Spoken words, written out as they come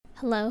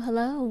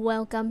Hello.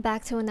 Welcome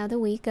back to another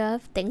week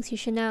of Things You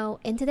Should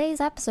Know. In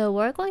today's episode,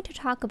 we're going to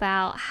talk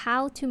about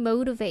how to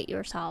motivate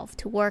yourself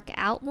to work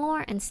out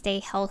more and stay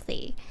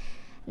healthy.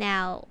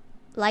 Now,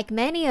 like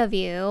many of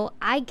you,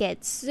 I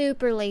get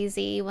super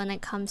lazy when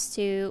it comes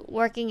to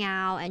working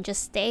out and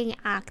just staying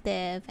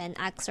active and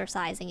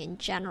exercising in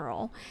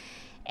general.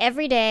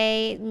 Every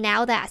day,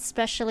 now that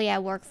especially I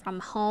work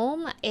from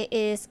home, it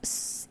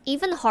is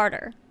even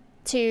harder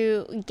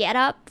to get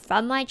up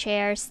from my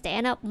chair,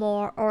 stand up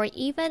more, or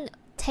even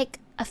take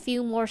a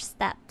few more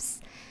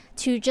steps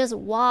to just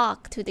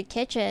walk to the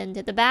kitchen,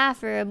 to the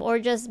bathroom, or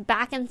just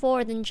back and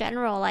forth in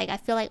general. Like, I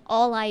feel like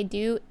all I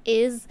do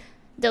is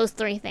those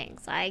three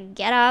things. I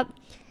get up,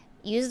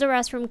 use the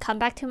restroom, come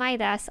back to my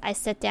desk, I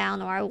sit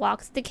down, or I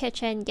walk to the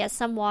kitchen, get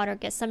some water,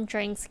 get some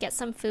drinks, get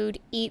some food,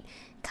 eat,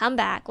 come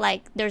back.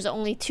 Like, there's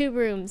only 2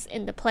 rooms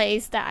in the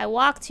place that I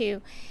walk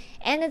to.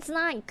 And it's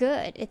not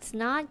good. It's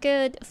not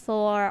good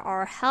for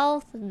our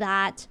health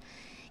that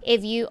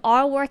if you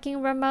are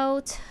working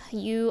remote,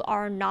 you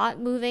are not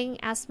moving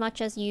as much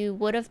as you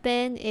would have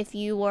been if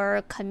you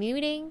were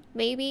commuting,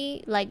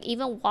 maybe. Like,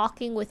 even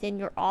walking within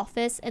your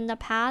office in the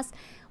past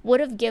would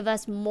have given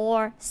us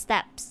more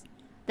steps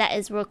that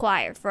is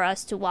required for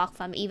us to walk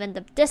from. Even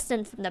the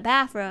distance from the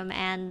bathroom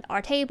and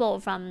our table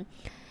from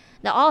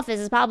the office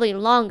is probably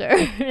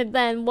longer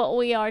than what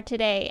we are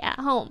today at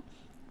home.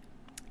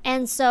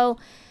 And so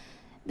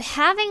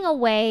having a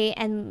way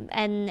and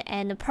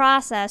a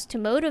process to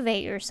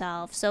motivate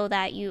yourself so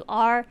that you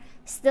are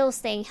still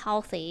staying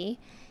healthy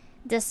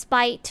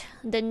despite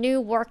the new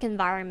work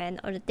environment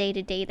or the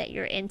day-to-day that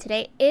you're in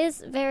today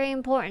is very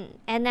important.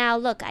 And now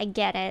look, I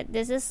get it.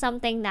 This is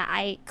something that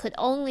I could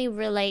only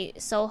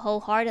relate so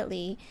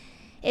wholeheartedly.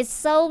 It's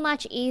so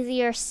much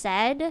easier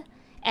said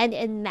and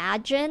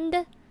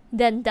imagined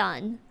than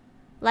done.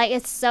 Like,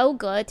 it's so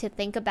good to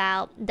think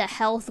about the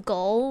health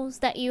goals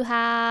that you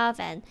have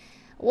and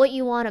what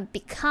you want to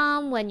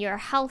become when you're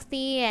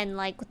healthy and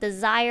like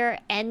desire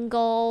end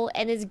goal.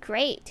 And it's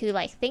great to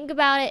like think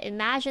about it,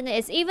 imagine it.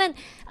 It's even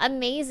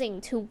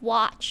amazing to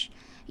watch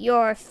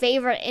your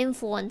favorite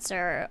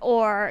influencer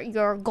or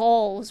your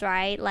goals,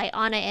 right? Like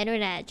on the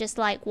internet, just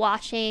like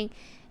watching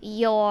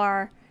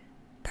your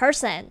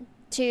person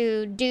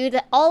to do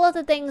all of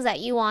the things that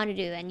you want to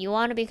do and you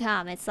want to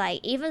become. It's like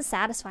even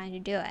satisfying to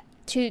do it.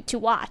 To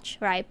watch,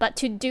 right? But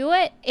to do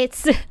it,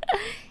 it's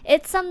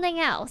something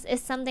else.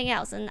 It's something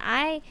else. And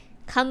I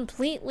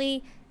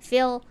completely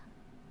feel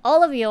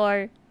all of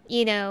your,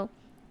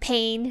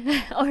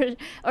 pain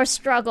or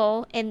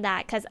struggle in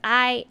that, because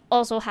I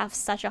also have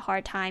such a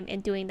hard time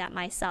in doing that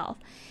myself.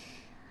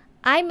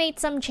 I made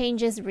some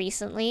changes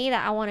recently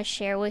that I want to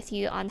share with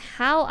you on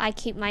how I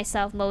keep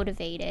myself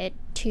motivated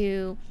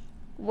to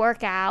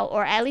work out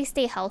or at least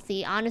stay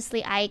healthy.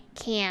 Honestly, I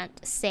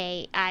can't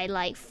say I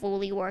like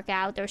fully work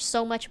out. There's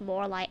so much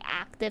more like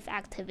active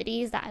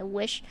activities that I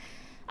wish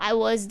I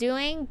was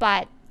doing,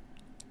 but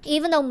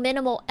even though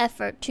minimal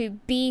effort to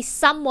be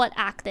somewhat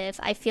active,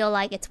 I feel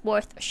like it's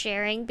worth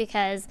sharing,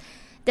 because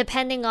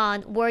depending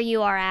on where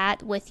you are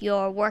at with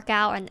your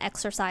workout and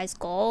exercise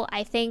goal,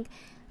 I think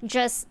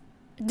just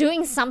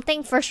doing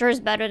something for sure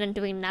is better than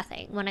doing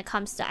nothing when it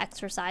comes to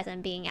exercise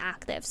and being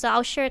active. So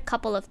I'll share a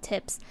couple of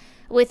tips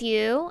with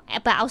you,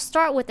 but I'll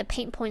start with the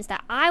pain points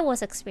that I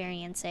was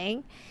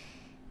experiencing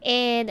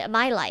in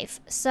my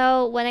life.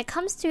 So when it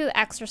comes to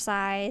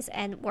exercise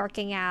and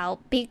working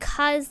out,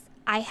 because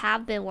I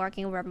have been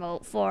working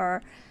remote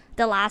for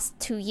the last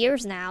 2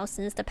 years now,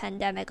 since the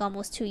pandemic,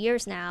 almost 2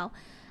 years now,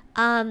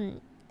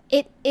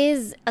 it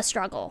is a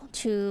struggle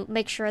to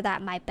make sure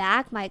that my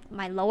back,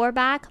 my lower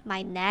back,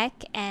 my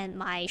neck, and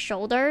my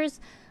shoulders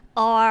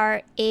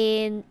are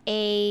in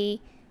a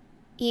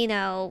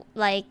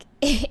like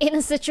in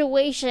a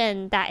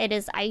situation that it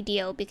is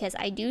ideal, because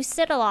I do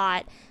sit a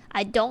lot.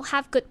 I don't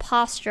have good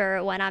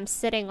posture when I'm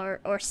sitting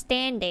or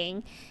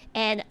standing,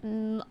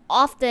 and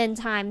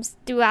oftentimes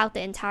throughout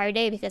the entire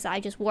day, because I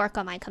just work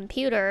on my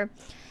computer,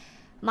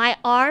 my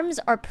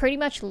arms are pretty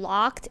much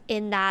locked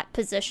in that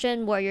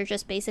position where you're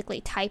just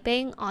basically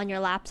typing on your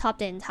laptop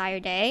the entire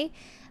day.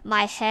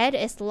 My head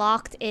is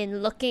locked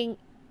in looking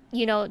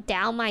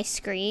down my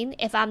screen.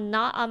 If I'm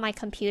not on my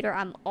computer,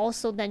 I'm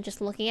also then just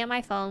looking at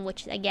my phone,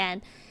 which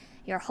again,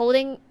 you're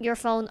holding your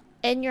phone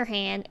in your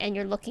hand and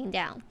you're looking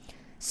down.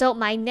 So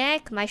my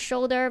neck, my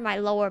shoulder, my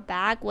lower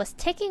back was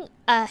taking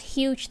a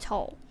huge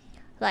toll.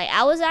 Like,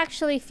 I was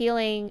actually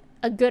feeling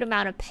a good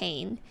amount of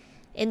pain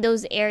in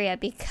those areas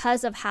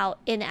because of how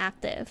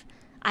inactive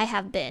I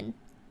have been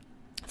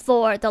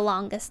for the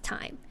longest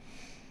time.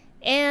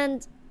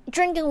 And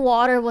drinking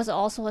water was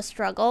also a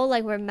struggle.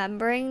 Like,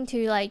 remembering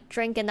to like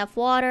drink enough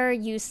water,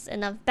 use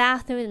enough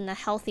bathroom in a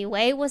healthy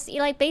way was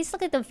like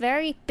basically the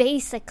very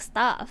basic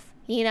stuff,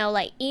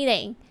 like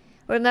eating,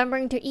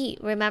 remembering to eat,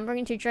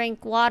 remembering to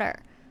drink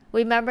water,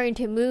 remembering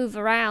to move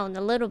around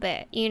a little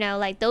bit,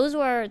 like those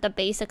were the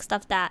basic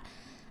stuff that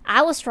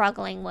I was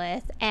struggling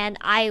with, and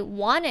I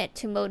wanted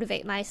to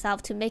motivate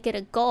myself to make it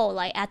a goal,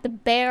 like at the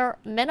bare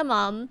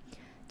minimum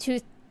to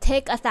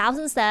take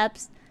 1,000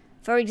 steps,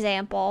 for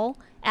example,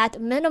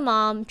 at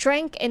minimum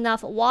drink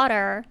enough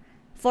water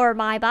for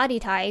my body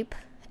type,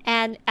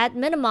 and at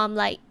minimum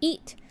like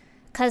eat,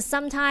 because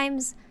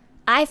sometimes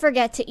I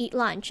forget to eat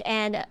lunch.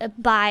 And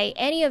by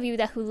any of you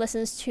that who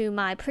listens to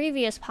my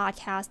previous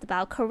podcast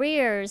about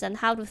careers and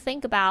how to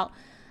think about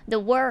the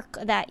work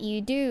that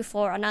you do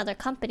for another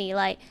company,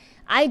 like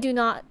I do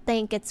not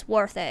think it's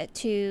worth it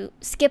to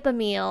skip a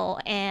meal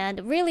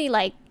and really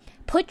like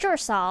put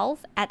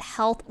yourself at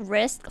health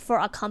risk for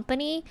a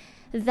company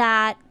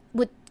that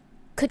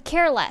could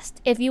care less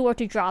if you were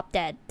to drop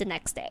dead the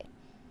next day.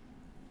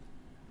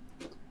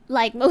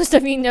 Like most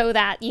of you know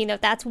that,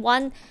 that's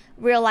one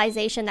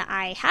realization that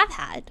I have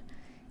had,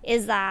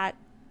 is that,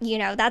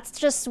 that's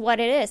just what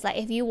it is. Like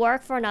if you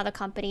work for another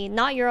company,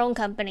 not your own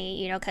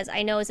company, because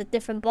I know it's a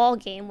different ball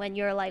game when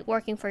you're like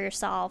working for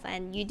yourself,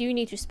 and you do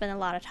need to spend a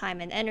lot of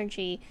time and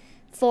energy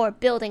for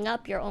building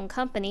up your own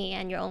company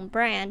and your own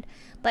brand.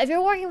 But if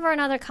you're working for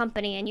another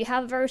company and you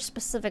have a very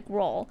specific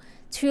role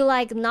to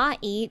like not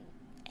eat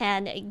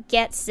and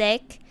get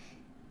sick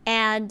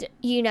and,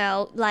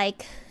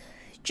 like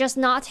just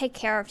not take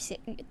care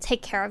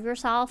of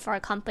yourself for a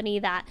company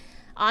that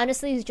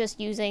honestly is just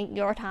using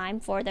your time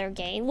for their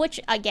gain, which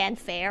again,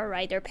 fair,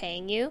 right? They're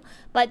paying you,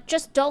 but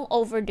just don't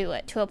overdo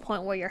it to a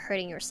point where you're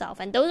hurting yourself.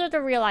 And those are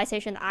the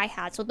realization I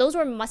had. So those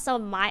were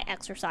some of my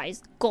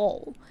exercise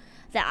goal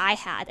that I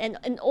had. And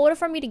in order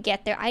for me to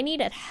get there, I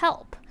needed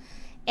help.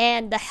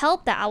 And the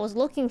help that I was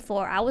looking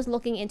for, I was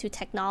looking into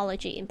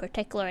technology in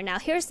particular. Now,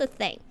 here's the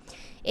thing.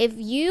 If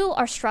you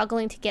are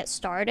struggling to get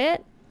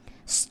started,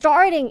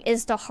 starting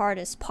is the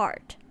hardest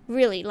part,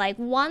 really. Like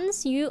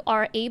once you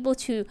are able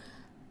to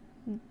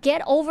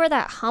get over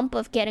that hump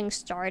of getting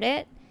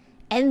started,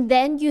 and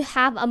then you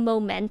have a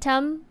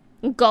momentum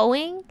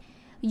going,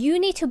 you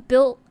need to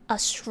build a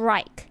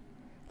strike.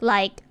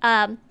 Like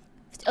a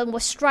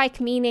strike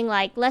meaning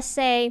like, let's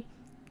say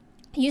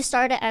you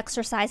started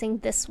exercising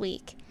this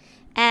week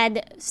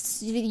and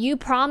you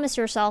promise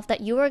yourself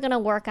that you are going to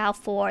work out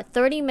for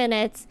 30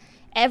 minutes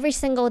every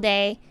single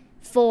day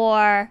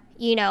for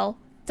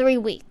 3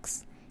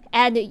 weeks.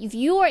 And if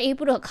you are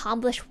able to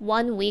accomplish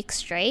 1 week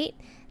straight,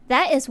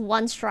 that is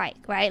one strike,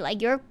 right?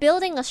 Like you're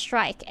building a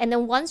strike. And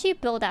then once you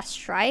build that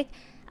strike,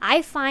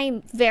 I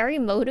find very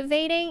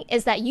motivating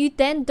is that you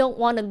then don't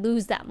want to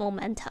lose that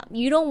momentum.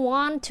 You don't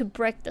want to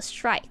break the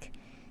strike.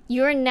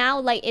 You're now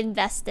like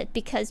invested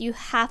because you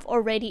have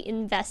already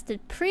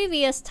invested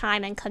previous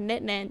time and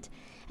commitment,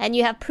 and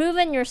you have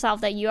proven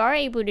yourself that you are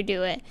able to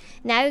do it.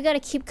 Now you got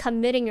to keep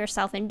committing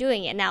yourself and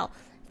doing it. Now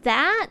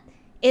that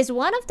is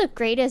one of the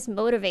greatest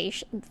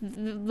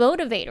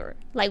motivator,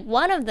 like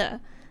one of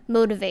the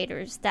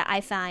motivators that I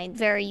find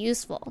very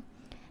useful.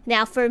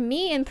 Now for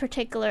me in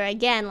particular,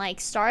 again, like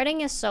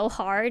starting is so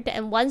hard,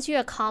 and once you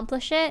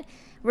accomplish it,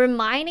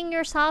 reminding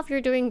yourself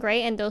you're doing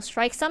great and those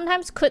strikes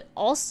sometimes could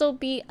also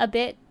be a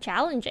bit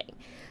challenging.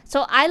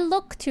 So I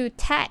look to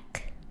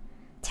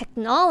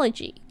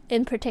technology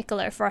in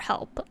particular for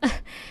help.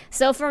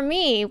 So for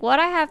me, what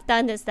I have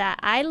done is that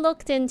I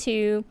looked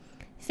into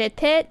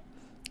Fitbit,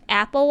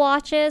 Apple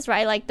Watches,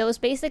 right? Like those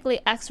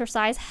basically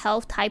exercise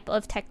health type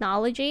of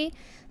technology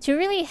to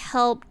really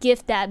help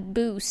give that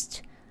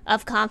boost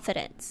of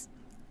confidence.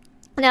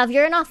 Now, if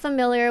you're not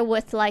familiar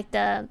with like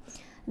the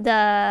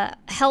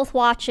health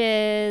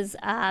watches,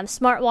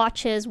 smart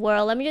watches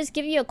world, let me just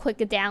give you a quick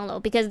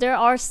download because there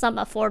are some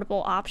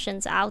affordable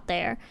options out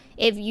there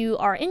if you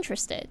are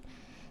interested.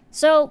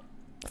 So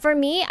for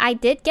me, I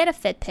did get a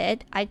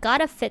Fitbit. I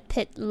got a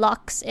Fitbit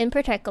Luxe in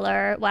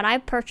particular. When I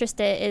purchased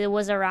it, it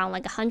was around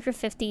like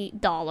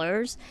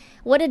 $150.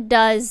 What it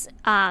does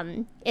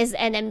is,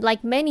 and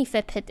like many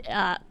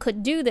Fitbit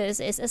could do this,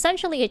 is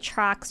essentially it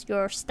tracks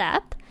your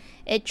step.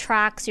 It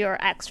tracks your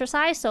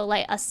exercise. So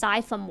like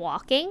aside from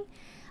walking,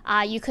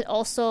 you could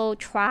also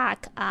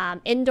track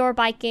indoor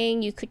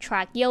biking. You could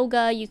track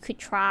yoga. You could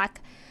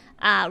track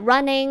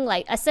running,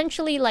 like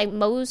essentially like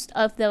most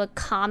of the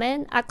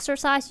common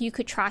exercise, you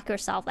could track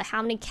yourself, like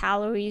how many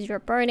calories you're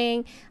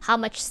burning, how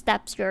much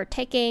steps you're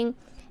taking,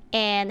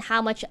 and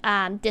how much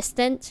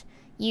distance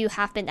you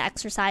have been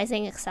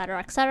exercising, etc.,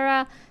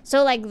 etc.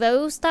 So like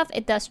those stuff,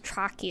 it does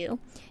track you.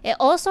 It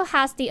also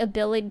has the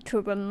ability to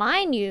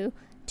remind you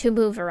to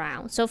move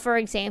around. So for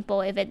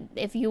example,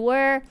 if you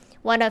were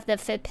one of the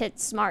Fitbit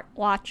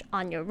smartwatch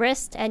on your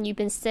wrist and you've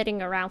been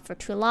sitting around for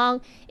too long,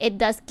 it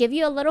does give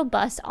you a little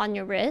buzz on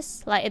your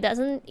wrist. Like it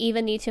doesn't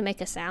even need to make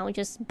a sound, it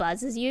just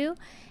buzzes you.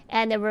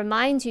 And it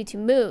reminds you to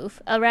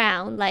move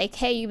around, like,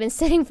 hey, you've been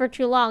sitting for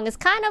too long. It's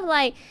kind of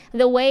like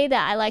the way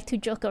that I like to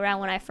joke around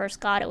when I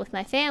first got it with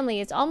my family.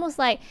 It's almost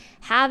like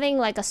having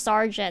like a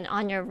sergeant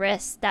on your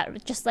wrist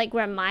that just like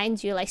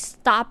reminds you, like,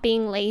 stop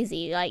being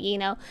lazy. Like,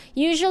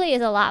 usually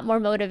it's a lot more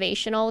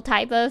motivational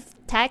type of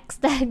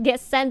text that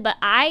gets sent, but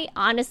I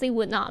honestly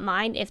would not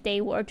mind if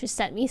they were to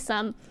send me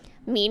some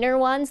meaner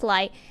ones,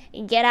 like,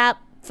 get up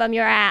from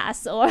your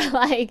ass, or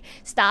like,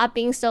 stop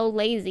being so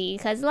lazy.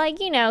 Because, like,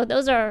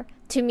 those are,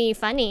 to me,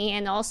 funny,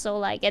 and also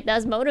like it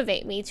does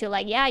motivate me to,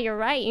 like, yeah, you're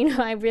right,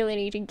 I really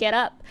need to get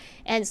up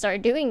and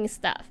start doing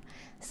stuff.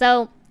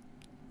 So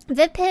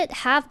Fitbit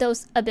have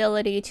those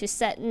ability to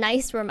set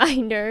nice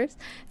reminders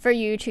for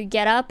you to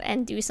get up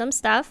and do some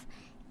stuff,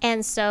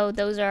 and so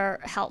those are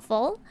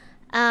helpful.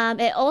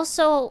 It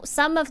also,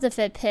 some of the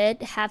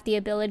Fitbit have the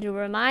ability to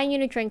remind you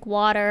to drink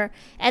water,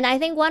 and I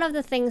think one of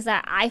the things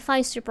that I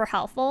find super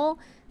helpful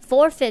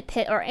for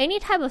Fitbit or any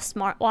type of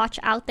smartwatch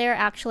out there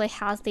actually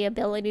has the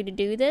ability to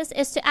do this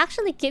is to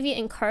actually give you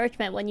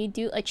encouragement when you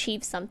do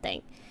achieve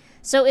something.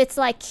 So it's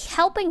like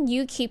helping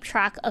you keep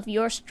track of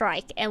your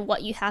strike and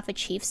what you have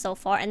achieved so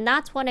far. And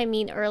that's what I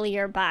mean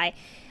earlier by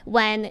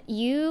when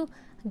you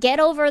get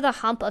over the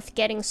hump of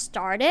getting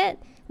started.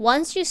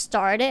 Once you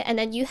start it and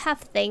then you have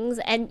things,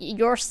 and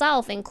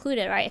yourself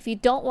included, right? If you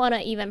don't want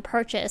to even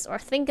purchase or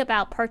think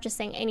about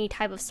purchasing any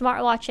type of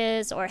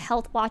smartwatches or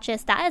health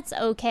watches, that's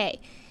okay.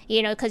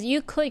 Because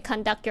you could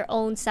conduct your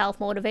own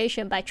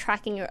self-motivation by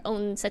tracking your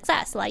own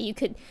success. Like you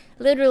could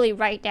literally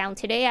write down,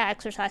 today I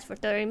exercised for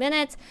 30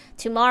 minutes.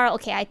 Tomorrow,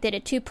 okay, I did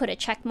it too, put a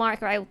check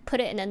mark, or I put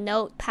it in a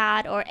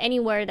notepad or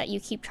anywhere that you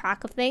keep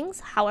track of things,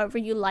 however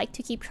you like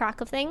to keep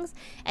track of things.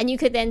 And you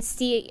could then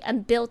see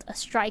and build a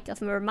strike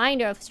of a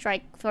reminder of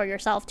strike for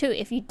yourself too,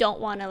 if you don't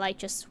want to like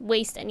just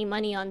waste any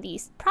money on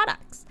these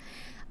products.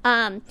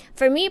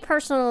 For me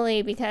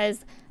personally,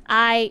 because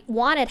I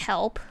wanted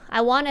help.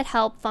 I wanted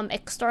help from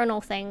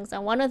external things.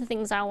 And one of the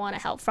things I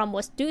wanted help from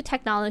was through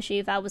technology.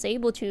 If I was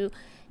able to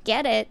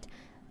get it,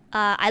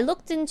 I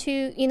looked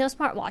into,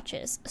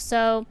 smartwatches.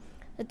 So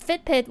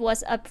Fitbit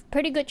was a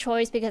pretty good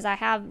choice because I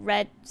have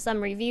read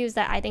some reviews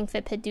that I think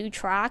Fitbit do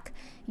track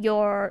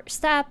your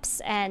steps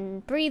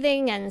and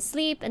breathing and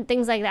sleep and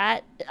things like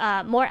that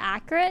more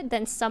accurate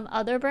than some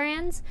other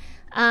brands.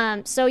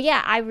 So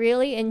yeah, I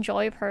really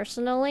enjoy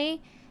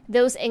personally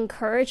those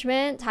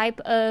encouragement type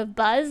of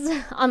buzz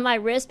on my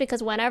wrist,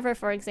 because whenever,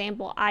 for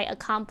example, I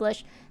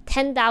accomplish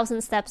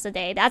 10,000 steps a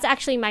day, that's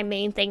actually my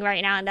main thing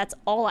right now, and that's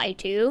all I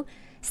do.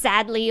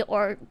 Sadly,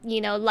 or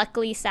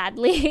luckily,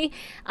 sadly,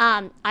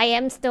 I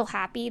am still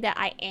happy that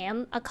I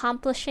am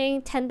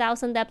accomplishing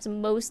 10,000 steps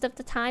most of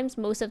the times,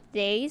 most of the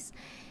days.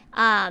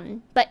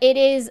 But it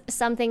is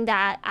something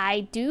that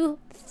I do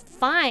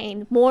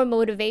find more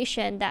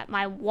motivation that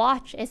my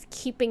watch is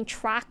keeping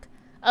track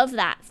of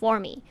that for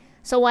me.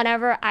 So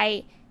whenever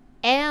I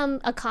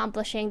am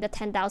accomplishing the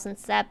 10,000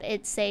 step,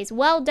 it says,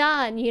 well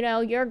done,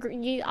 you're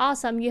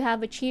awesome, you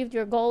have achieved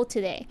your goal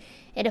today.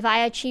 And if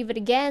I achieve it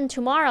again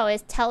tomorrow,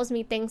 it tells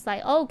me things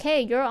like,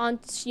 okay, you're on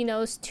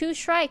 2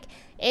 strike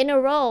in a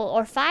row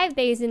or 5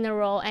 days in a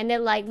row. And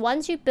then like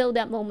once you build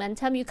that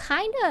momentum, you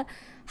kind of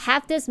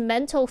have this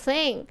mental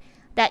thing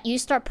that you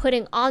start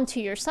putting onto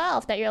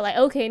yourself, that you're like,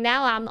 okay,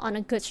 now I'm on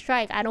a good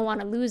strike, I don't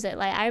want to lose it.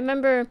 Like I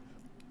remember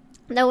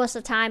there was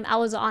a time I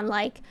was on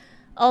like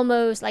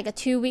almost like a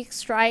 2-week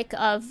strike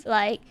of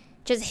like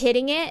just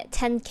hitting it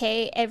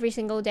 10K every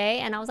single day,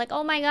 and I was like,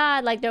 oh my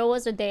god, like there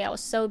was a day I was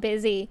so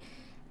busy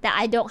that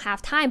I don't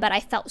have time, but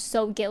I felt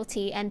so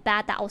guilty and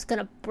bad that I was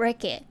gonna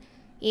break it,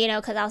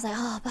 because I was like,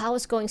 oh, but I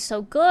was going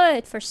so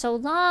good for so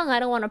long, I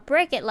don't want to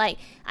break it. Like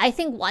I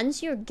think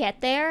once you get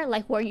there,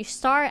 like where you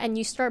start and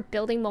you start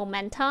building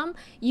momentum,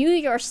 you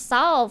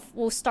yourself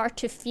will start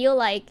to feel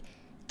like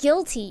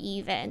guilty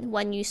even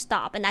when you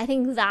stop. And I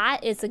think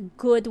that is a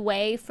good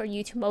way for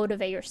you to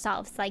motivate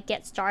yourself. It's like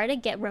get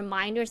started, get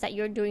reminders that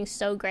you're doing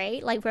so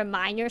great, like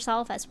remind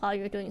yourself as well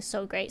you're doing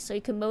so great, so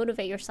you can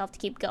motivate yourself to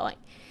keep going.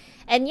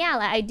 And yeah,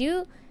 like I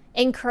do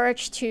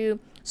encourage to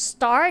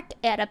start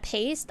at a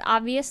pace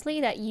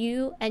obviously that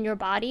you and your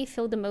body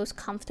feel the most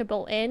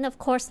comfortable in. Of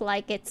course,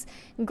 like it's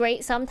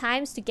great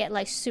sometimes to get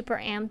like super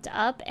amped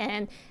up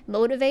and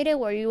motivated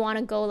where you want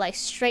to go like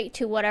straight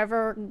to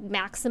whatever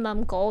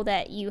maximum goal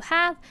that you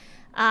have,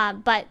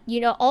 but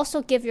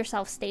also give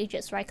yourself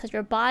stages, right? Because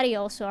your body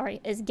also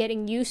is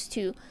getting used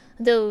to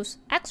those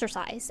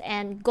exercise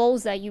and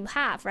goals that you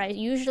have, right?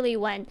 Usually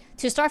when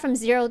to start from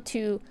 0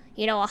 to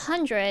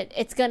 100,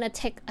 it's gonna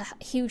take a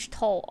huge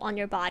toll on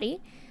your body,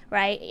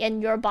 right?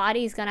 And your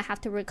body is going to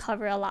have to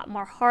recover a lot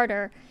more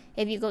harder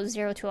if you go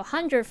 0 to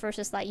 100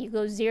 versus like you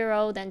go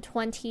 0, then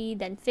 20,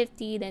 then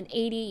 50, then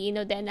 80,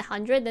 then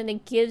 100. Then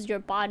it gives your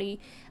body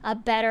a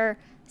better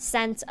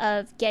sense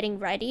of getting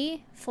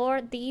ready for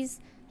these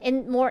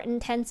more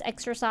intense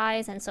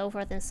exercise and so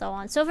forth and so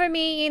on. So for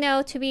me,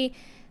 to be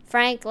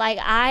frank, like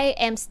I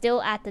am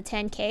still at the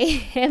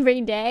 10K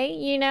every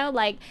day,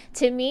 like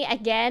to me,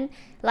 again,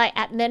 like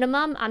at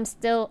minimum, I'm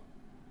still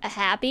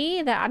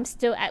happy that I'm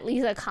still at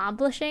least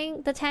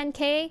accomplishing the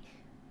 10K,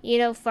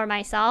 for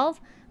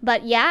myself.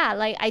 But yeah,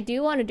 like I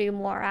do want to do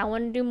more. I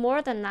want to do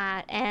more than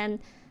that. And,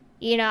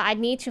 I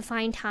need to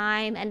find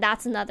time. And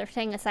that's another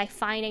thing. It's like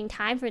finding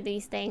time for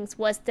these things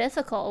was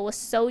difficult. It was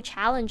so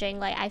challenging.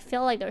 Like I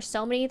feel like there's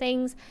so many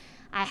things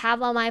I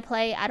have on my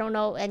plate. I don't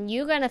know. And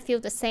you're going to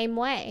feel the same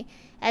way.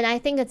 And I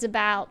think it's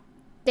about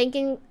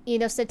thinking,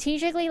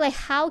 strategically, like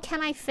how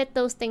can I fit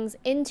those things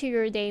into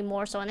your day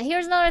more so. And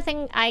here's another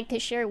thing I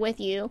could share with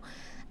you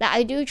that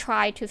I do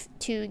try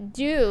to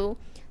do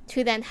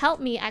to then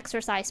help me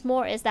exercise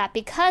more, is that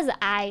because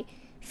I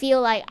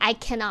feel like I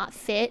cannot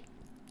fit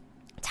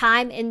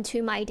time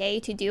into my day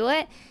to do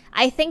it,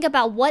 I think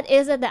about what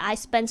is it that I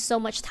spend so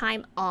much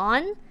time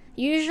on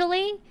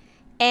usually,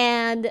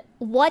 and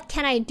what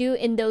can I do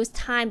in those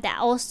time that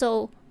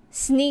also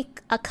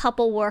sneak a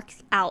couple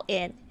works out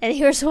in. And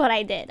here's what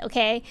I did,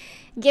 okay?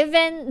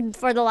 Given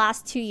for the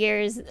last 2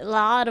 years, a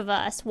lot of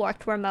us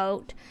worked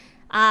remote.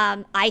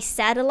 I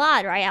said a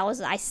lot, right?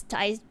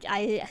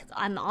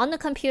 I'm on the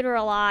computer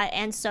a lot,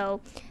 and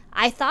so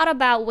I thought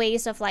about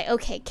ways of like,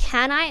 okay,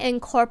 can I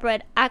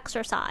incorporate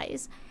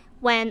exercise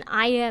when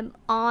I am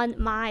on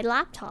my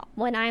laptop,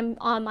 when I'm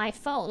on my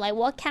phone? Like,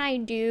 what can I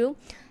do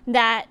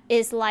that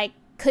is like,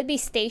 could be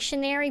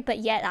stationary, but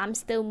yet I'm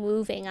still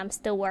moving, I'm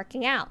still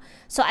working out.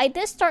 So I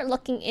did start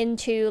looking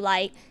into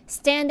like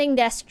standing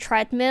desk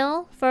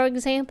treadmill, for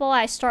example.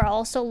 I start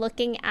also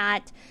looking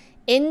at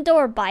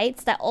indoor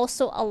bikes that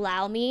also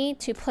allow me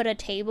to put a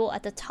table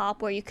at the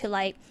top where you could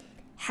like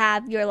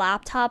have your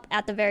laptop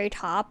at the very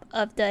top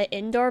of the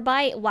indoor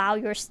bike while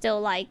you're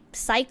still like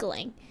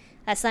cycling,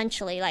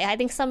 essentially. Like, I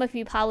think some of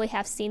you probably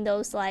have seen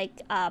those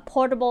like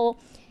portable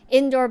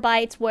indoor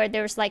bikes where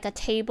there's like a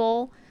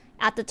table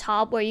at the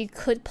top where you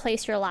could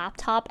place your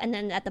laptop, and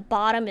then at the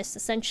bottom is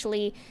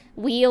essentially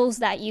wheels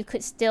that you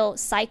could still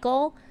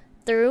cycle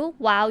through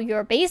while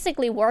you're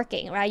basically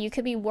working, right? You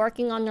could be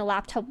working on your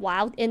laptop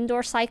while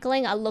indoor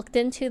cycling. I looked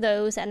into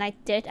those, and I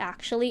did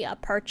actually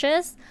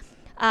purchase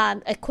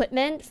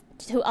equipment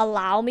to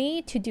allow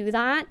me to do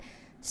that.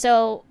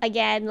 So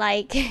again,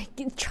 like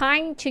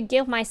trying to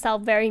give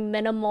myself very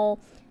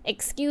minimal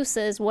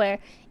excuses where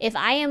if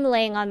I am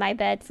laying on my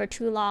bed for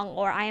too long,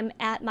 or I am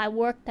at my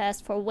work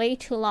desk for way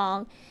too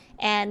long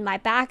and my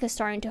back is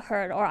starting to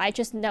hurt, or I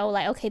just know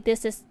like, okay,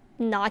 this is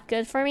not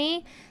good for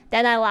me,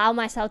 then I allow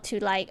myself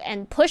to like,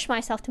 and push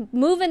myself to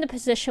move in the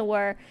position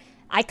where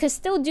I could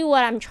still do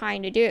what I'm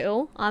trying to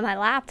do on my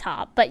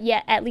laptop, but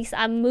yet at least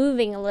I'm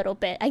moving a little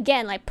bit.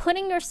 Again, like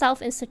putting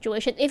yourself in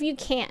situation if you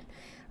can,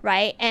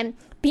 right? And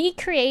be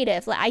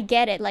creative. Like, I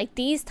get it. Like,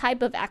 these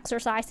type of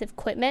exercise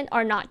equipment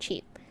are not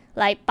cheap.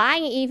 Like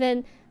buying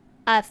even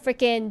a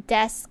freaking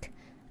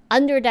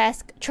under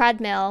desk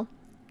treadmill.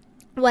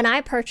 When I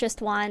purchased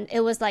one,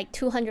 it was like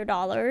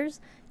 $200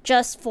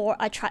 just for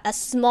a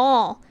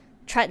small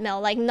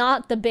treadmill, like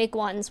not the big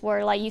ones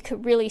where like you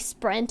could really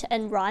sprint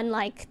and run.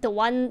 Like the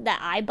one that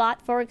I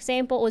bought, for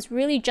example, was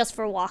really just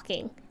for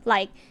walking,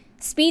 like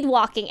speed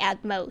walking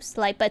at most.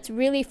 Like, but it's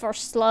really for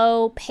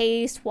slow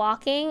paced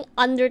walking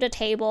under the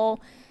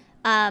table.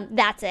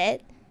 That's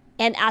it.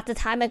 And at the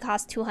time it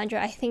cost $200.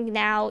 I think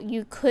now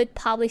you could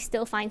probably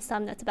still find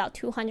some that's about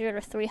 $200 or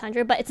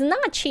 $300, but it's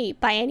not cheap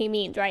by any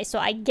means, right? So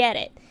I get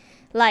it.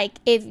 Like,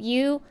 if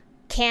you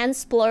can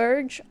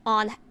splurge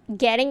on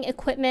getting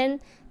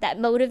equipment that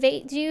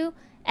motivates you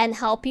and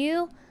help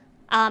you,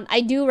 I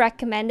do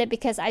recommend it,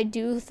 because I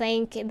do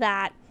think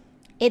that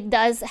it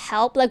does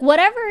help. Like,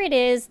 whatever it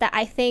is that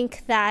I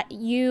think that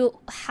you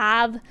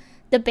have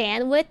the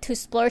bandwidth to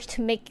splurge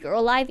to make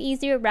your life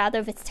easier, rather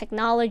if it's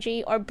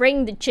technology or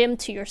bring the gym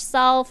to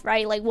yourself,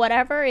 right? Like,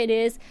 whatever it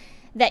is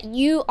that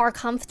you are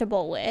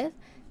comfortable with,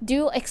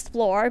 do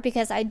explore,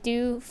 because I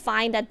do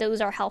find that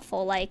those are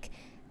helpful. Like,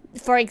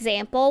 for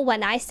example,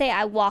 when I say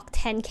I walk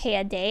 10K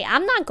a day,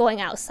 I'm not going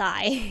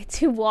outside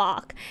to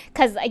walk,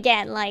 because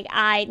again, like,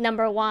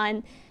 number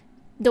one,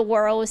 the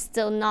world is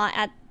still not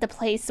at the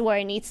place where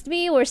it needs to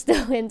be. We're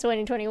still in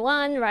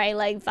 2021, right?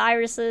 Like,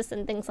 viruses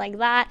and things like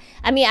that.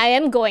 I mean, I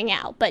am going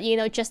out, but,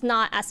 just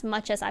not as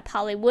much as I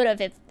probably would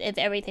have if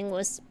everything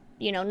was,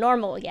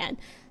 normal again.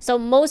 So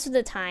most of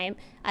the time,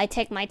 I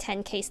take my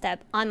 10K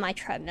step on my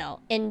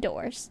treadmill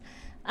indoors.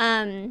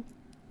 And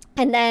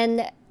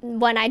then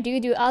when I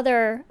do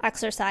other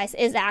exercise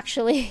is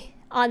actually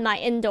on my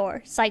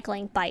indoor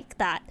cycling bike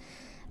that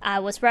I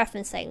was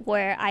referencing,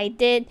 where I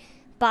did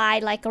buy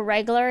like a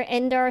regular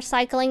indoor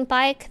cycling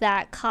bike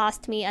that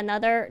cost me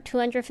another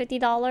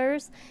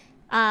 $250.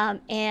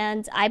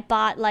 And I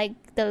bought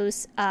like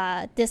those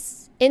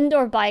this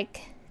indoor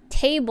bike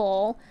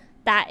table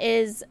that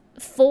is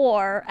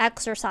for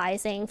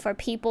exercising, for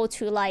people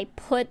to like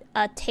put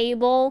a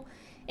table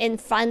in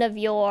front of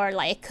your,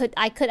 like,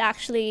 I could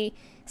actually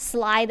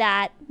slide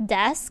that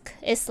desk.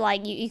 It's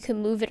like you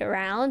can move it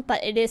around,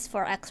 but it is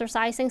for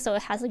exercising, so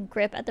it has a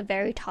grip at the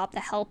very top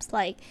that helps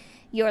like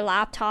your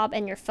laptop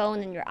and your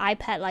phone and your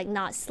iPad like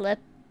not slip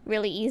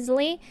really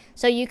easily.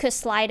 So you could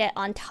slide it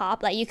on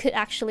top. Like, you could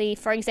actually,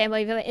 for example,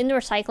 if you have an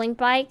indoor cycling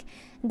bike,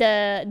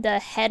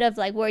 the head of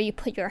like where you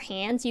put your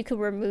hands, you could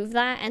remove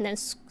that and then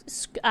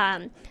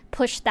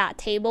push that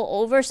table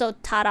over. So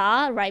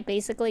ta-da, right?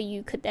 Basically,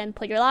 you could then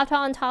put your laptop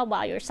on top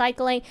while you're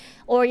cycling,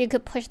 or you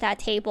could push that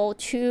table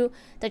to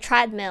the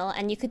treadmill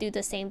and you could do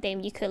the same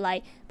thing. You could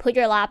like put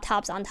your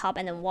laptops on top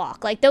and then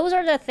walk. Like, those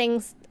are the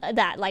things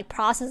that like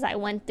process I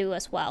went through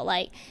as well.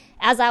 Like,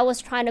 as I was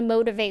trying to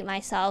motivate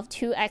myself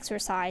to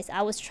exercise,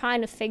 I was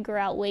trying to figure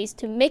out ways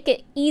to make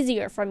it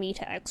easier for me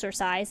to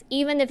exercise,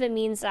 even if it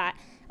means that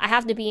I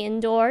have to be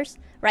indoors,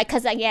 right?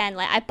 Because again,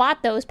 like I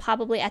bought those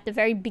probably at the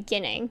very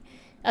beginning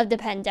of the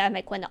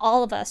pandemic when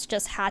all of us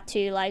just had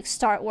to like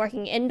start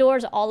working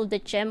indoors. All of the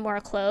gym were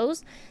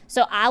closed.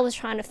 So I was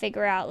trying to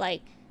figure out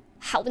like,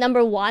 how,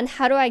 number one,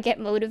 how do I get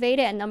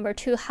motivated? And number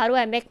two, how do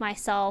I make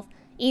myself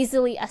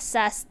easily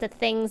assess the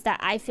things that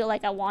I feel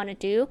like I want to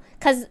do?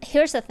 Because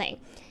here's the thing.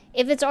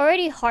 If it's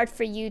already hard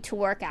for you to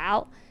work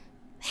out,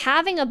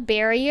 having a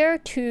barrier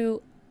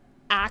to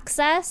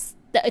access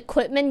the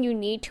equipment you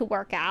need to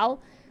work out,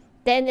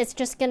 then it's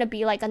just going to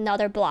be like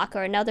another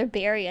blocker, another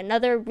barrier,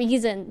 another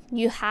reason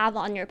you have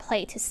on your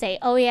plate to say,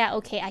 oh yeah,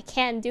 okay, I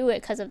can't do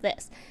it because of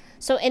this.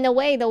 So in a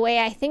way, the way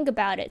I think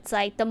about it, it's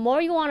like the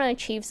more you want to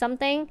achieve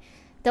something,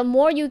 the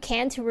more you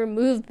can to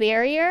remove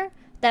barrier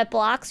that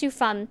blocks you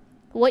from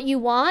what you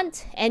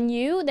want and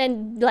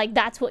then like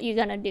that's what you're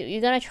going to do.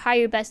 You're going to try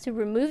your best to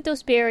remove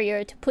those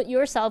barriers to put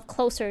yourself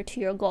closer to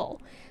your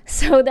goal.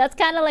 So that's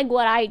kind of like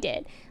what I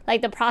did.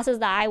 Like the process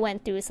that I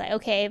went through is like,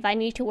 okay, if I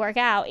need to work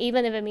out,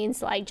 even if it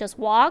means like just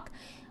walk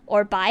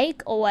or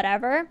bike or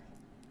whatever,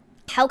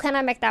 how can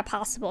I make that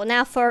possible?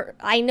 Now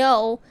I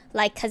know,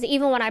 like, because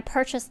even when I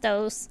purchased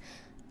those,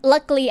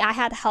 luckily I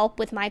had help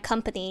with my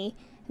company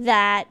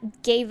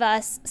that gave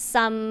us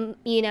some,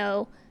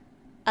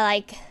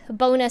 like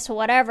bonus or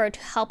whatever to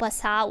help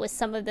us out with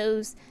some of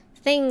those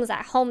things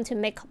at home to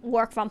make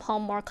work from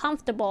home more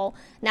comfortable.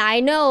 Now I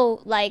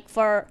know, like,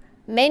 for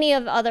many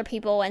of other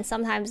people and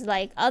sometimes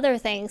like other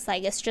things,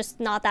 like it's just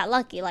not that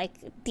lucky. Like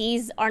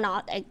these are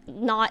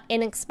not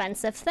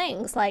inexpensive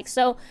things. Like,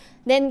 so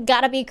then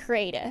gotta be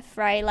creative,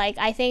 right? Like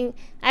I think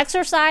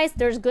exercise,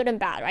 there's good and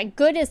bad, right?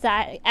 Good is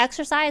that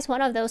exercise,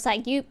 one of those,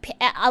 like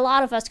a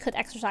lot of us could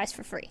exercise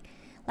for free.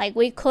 Like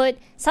we could,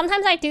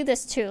 sometimes I do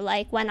this too.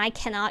 Like when I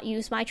cannot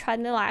use my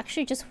treadmill, I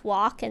actually just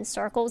walk in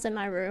circles in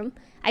my room.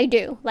 I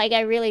do, like I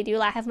really do.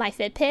 I have my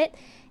Fitbit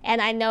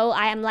and I know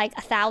I am like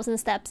 1,000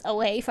 steps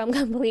away from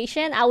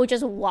completion. I would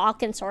just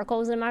walk in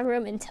circles in my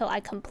room until I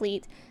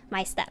complete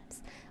my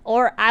steps.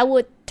 Or I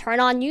would turn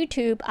on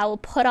YouTube. I will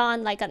put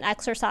on like an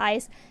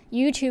exercise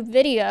YouTube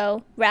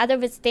video, rather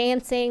if it's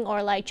dancing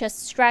or like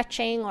just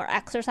stretching or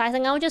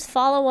exercising, I would just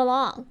follow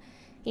along,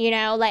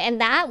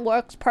 and that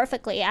works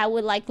perfectly. I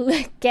would like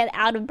get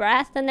out of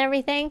breath and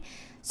everything.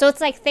 So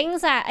it's like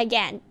things that,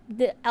 again,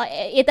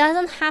 it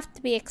doesn't have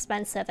to be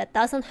expensive. It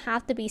doesn't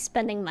have to be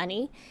spending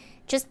money.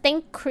 Just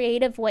think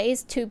creative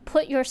ways to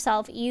put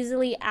yourself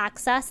easily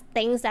access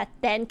things that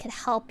then can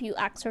help you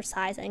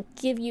exercise and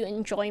give you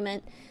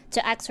enjoyment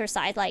to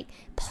exercise. Like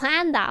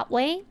plan that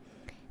way.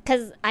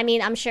 Because,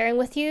 I'm sharing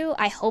with you.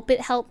 I hope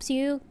it helps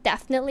you.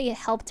 Definitely it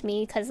helped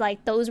me because,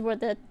 like, those were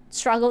the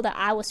struggle that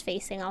I was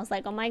facing. I was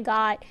like, oh my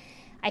God,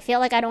 I feel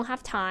like I don't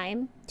have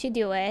time to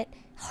do it.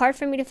 Hard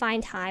for me to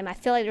find time. I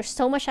feel like there's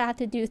so much I have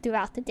to do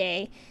throughout the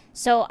day.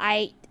 So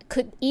I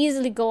could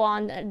easily go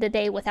on the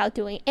day without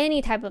doing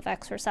any type of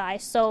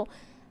exercise. So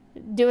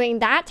during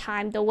that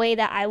time, the way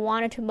that I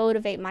wanted to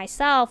motivate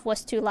myself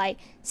was to like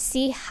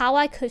see how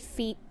I could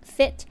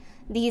fit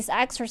these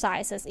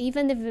exercises,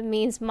 even if it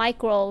means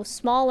micro,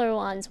 smaller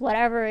ones,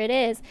 whatever it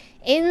is,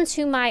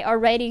 into my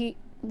already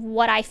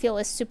what I feel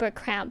is super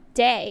cramped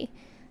day,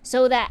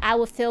 so that I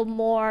would feel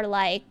more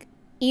like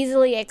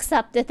easily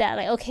accepted that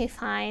like, okay,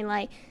 fine,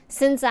 like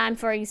since I'm,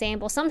 for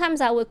example,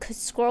 sometimes I would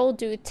scroll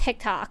through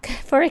TikTok,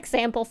 for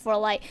example, for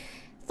like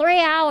 3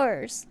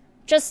 hours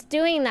just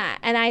doing that.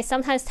 And I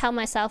sometimes tell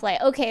myself like,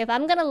 okay, if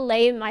I'm gonna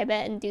lay in my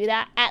bed and do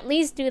that, at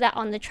least do that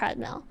on the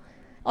treadmill,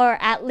 or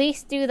at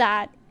least do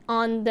that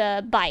on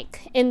the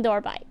bike,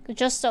 indoor bike,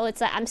 just so it's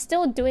like I'm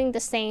still doing the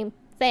same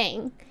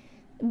thing,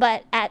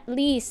 but at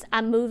least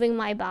I'm moving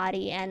my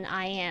body and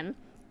I am,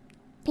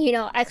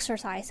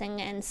 exercising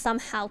and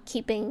somehow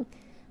keeping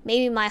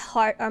maybe my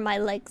heart or my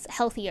legs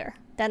healthier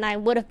than I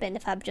would have been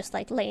if I'm just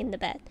like laying in the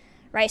bed,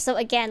 right? So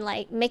again,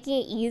 like making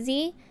it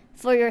easy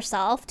for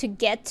yourself to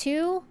get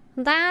to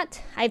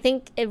that, I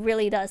think it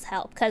really does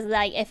help. Because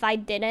like if I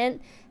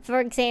didn't, for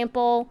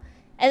example,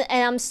 and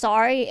I'm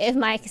sorry if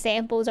my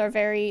examples are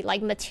very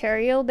like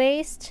material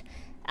based,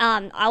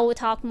 I will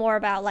talk more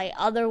about like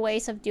other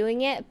ways of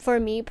doing it. For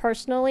me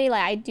personally,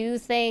 like I do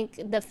think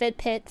the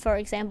Fitbit, for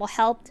example,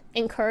 helped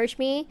encourage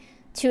me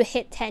to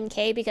hit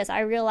 10K, because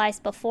I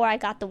realized before I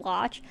got the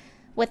watch,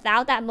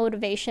 without that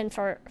motivation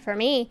for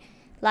me,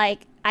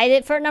 like I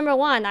did, for number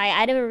one,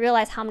 I didn't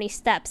realize how many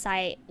steps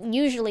I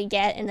usually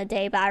get in a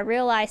day, but I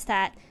realized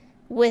that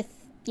with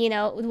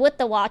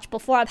the watch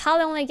before, I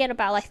probably only get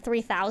about like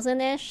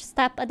 3,000-ish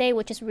step a day,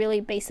 which is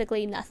really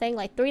basically nothing.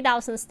 Like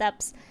 3,000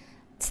 steps.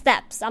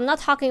 I'm not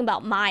talking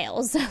about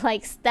miles,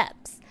 like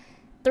steps.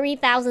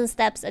 3,000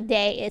 steps a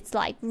day, it's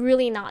like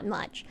really not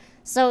much.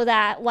 So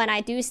that when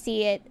I do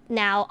see it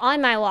now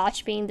on my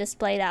watch being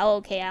displayed that,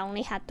 okay, I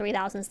only had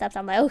 3,000 steps,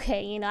 I'm like,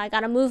 okay, I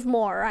gotta move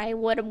more, right?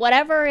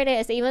 Whatever it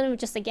is, even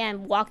just,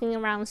 again, walking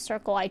around a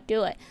circle, I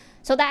do it.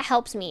 So that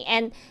helps me.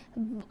 And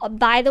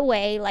by the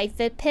way, like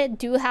Fitbit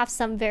do have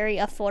some very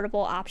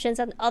affordable options,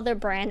 and other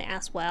brand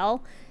as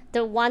well.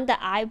 The one that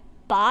I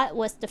bought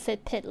was the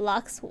Fitbit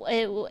Luxe.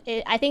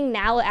 I think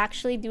now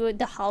actually due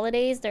the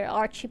holidays there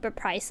are cheaper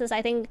prices.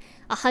 I think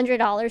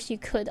 $100 you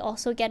could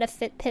also get a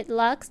Fitbit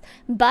Luxe,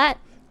 but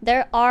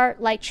there are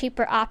like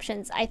cheaper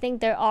options. I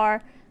think there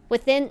are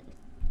within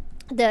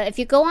if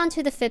you go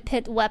onto the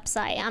Fitbit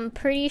website, I'm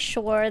pretty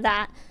sure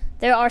that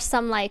there are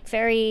some like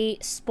very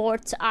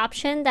sports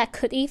option that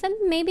could even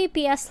maybe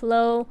be as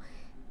low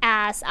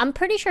as, I'm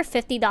pretty sure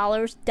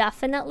 $50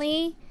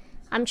 definitely.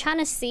 I'm trying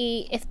to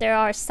see if there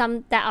are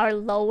some that are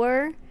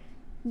lower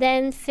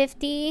than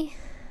 50.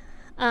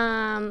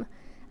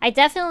 I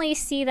definitely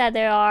see that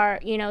there are,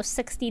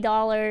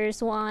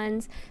 $60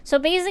 ones. So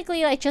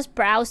basically, like, just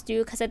browse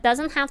through, because it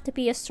doesn't have to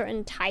be a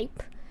certain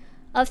type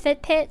of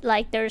Fitbit.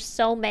 Like, there's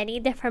so many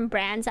different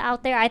brands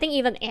out there. I think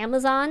even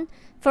Amazon,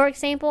 for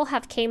example,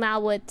 have came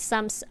out with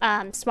some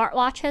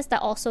smartwatches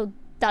that also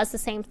does the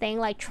same thing,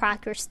 like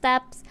track your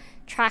steps,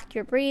 track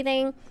your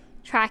breathing,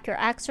 track your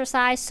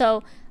exercise.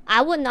 So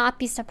I would not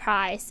be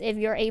surprised if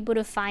you're able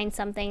to find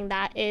something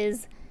that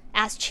is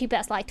as cheap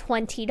as like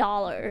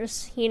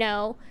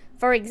 $20,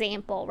 for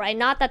example, right?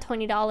 Not that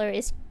 $20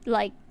 is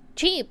like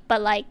cheap,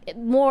 but like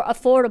more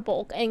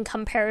affordable in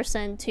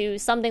comparison to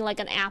something like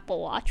an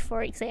Apple Watch,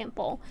 for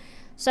example.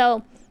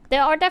 So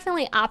there are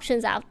definitely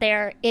options out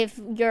there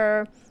if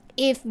your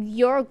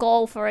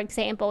goal, for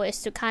example,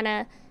 is to kind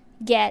of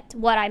get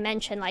what I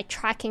mentioned, like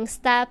tracking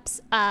steps,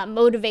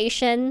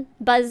 motivation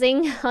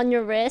buzzing on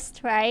your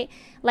wrist, right?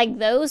 Like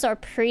those are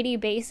pretty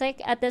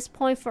basic at this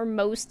point for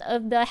most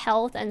of the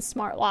health and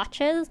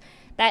smartwatches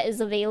that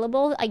is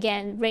available.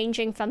 Again,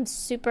 ranging from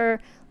super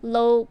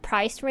low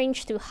price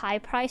range to high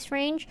price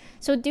range.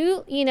 So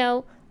do,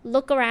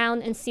 look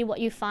around and see what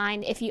you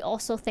find if you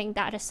also think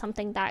that is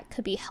something that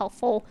could be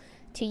helpful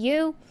to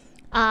you.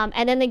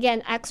 And then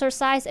again,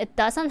 exercise, it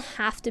doesn't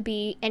have to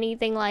be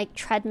anything like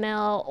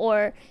treadmill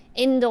or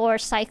indoor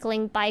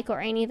cycling bike or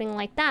anything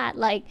like that.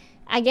 Like,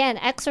 again,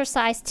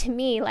 exercise to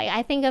me, like,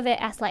 I think of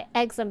it as like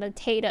eggs and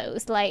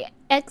potatoes. Like,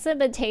 eggs and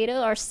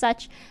potatoes are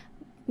such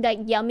like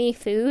yummy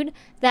food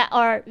that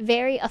are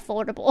very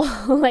affordable.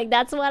 Like,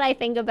 that's what I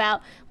think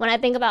about when I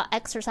think about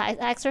exercise.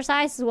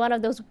 Exercise is one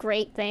of those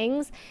great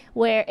things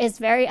where it's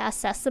very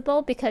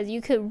accessible because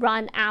you could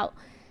run out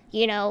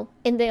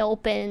in the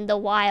open, the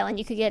wild, and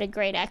you could get a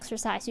great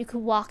exercise. You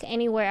could walk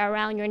anywhere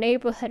around your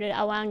neighborhood,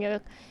 around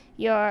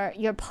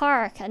your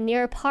park, a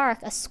near park,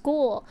 a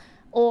school,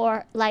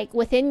 or like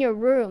within your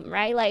room,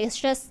 right? Like, it's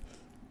just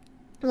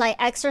like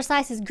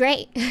exercise is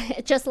great.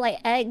 It's just like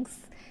eggs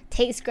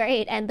taste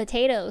great and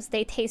potatoes,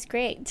 they taste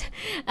great.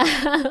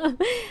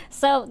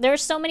 So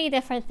there's so many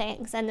different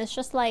things, and it's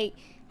just like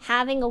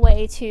having a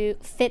way to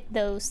fit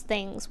those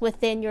things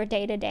within your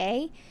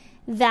day-to-day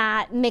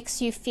that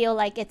makes you feel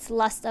like it's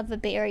less of a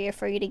barrier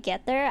for you to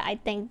get there. I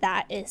think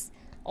that is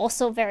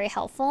also very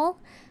helpful.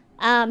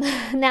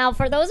 Now,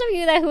 for those of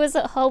you who was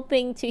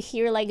hoping to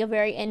hear like a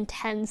very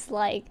intense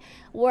like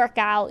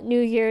workout, New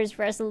Year's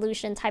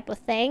resolution type of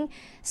thing,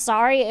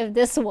 sorry if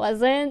this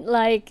wasn't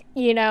like,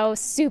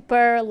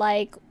 super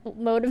like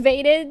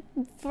motivated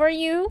for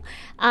you.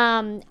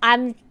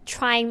 I'm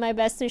trying my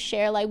best to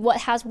share like what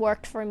has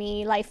worked for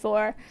me, like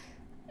for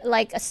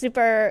like a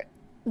super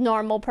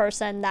normal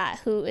person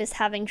who is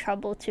having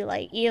trouble to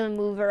like even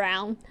move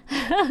around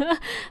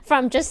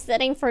from just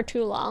sitting for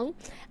too long.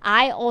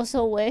 I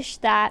also wish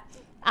that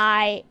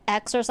I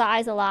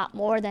exercise a lot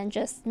more than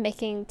just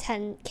making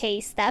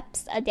 10K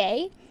steps a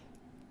day.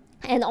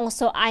 And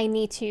also I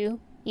need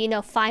to,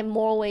 find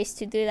more ways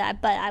to do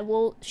that. But I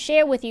will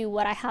share with you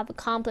what I have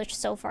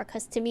accomplished so far,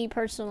 because to me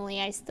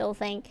personally, I still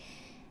think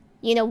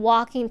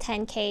walking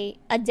 10K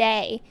a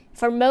day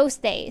for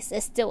most days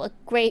is still a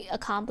great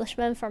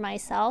accomplishment for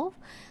myself.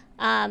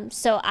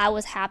 So I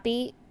was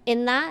happy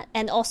in that.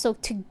 And also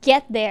to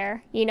get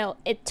there,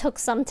 it took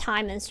some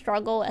time and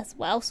struggle as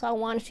well. So I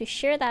wanted to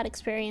share that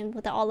experience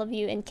with all of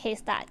you in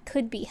case that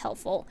could be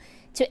helpful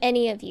to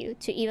any of you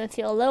to even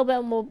feel a little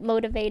bit more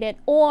motivated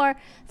or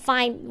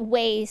find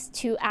ways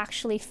to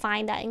actually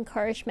find that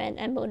encouragement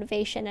and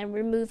motivation and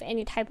remove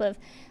any type of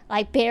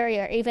like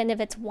barrier, even if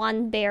it's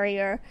one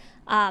barrier,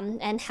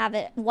 and have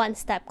it one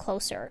step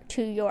closer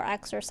to your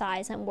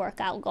exercise and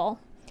workout goal.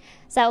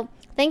 So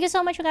thank you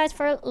so much, you guys,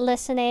 for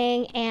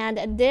listening.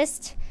 And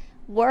this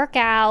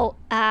workout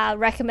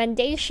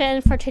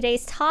recommendation for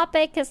today's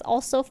topic is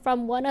also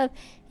from one of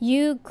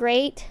you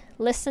great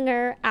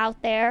listener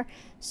out there.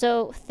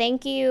 So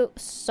thank you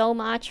so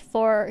much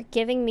for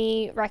giving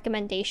me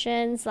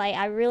recommendations. Like,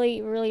 I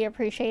really, really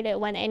appreciate it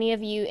when any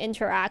of you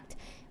interact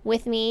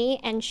with me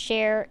and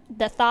share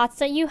the thoughts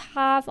that you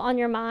have on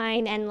your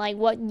mind and like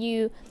what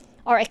you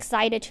are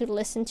excited to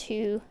listen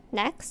to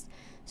next.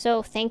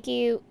 So thank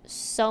you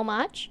so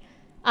much.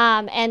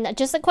 And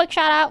just a quick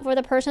shout out for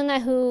the person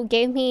who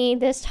gave me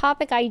this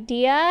topic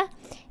idea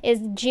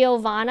is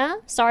Giovanna.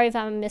 Sorry if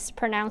I'm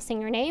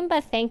mispronouncing your name,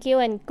 but thank you,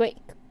 and quick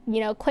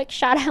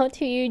shout out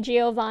to you,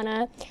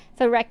 Giovanna,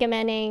 for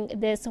recommending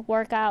this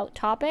workout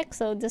topic.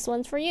 So this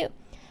one's for you.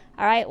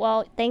 All right,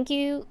 well, thank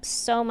you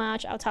so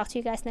much. I'll talk to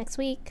you guys next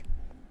week.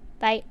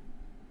 Bye.